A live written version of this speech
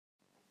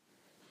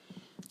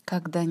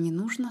Когда не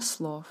нужно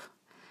слов,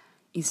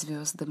 и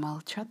звезды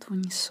молчат в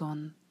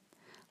унисон,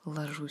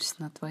 ложусь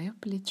на твое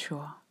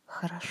плечо,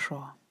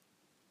 хорошо.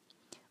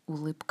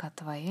 Улыбка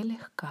твоя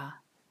легка,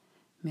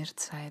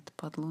 мерцает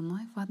под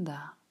луной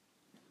вода.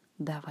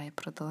 Давай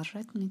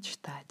продолжать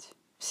мечтать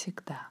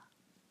всегда.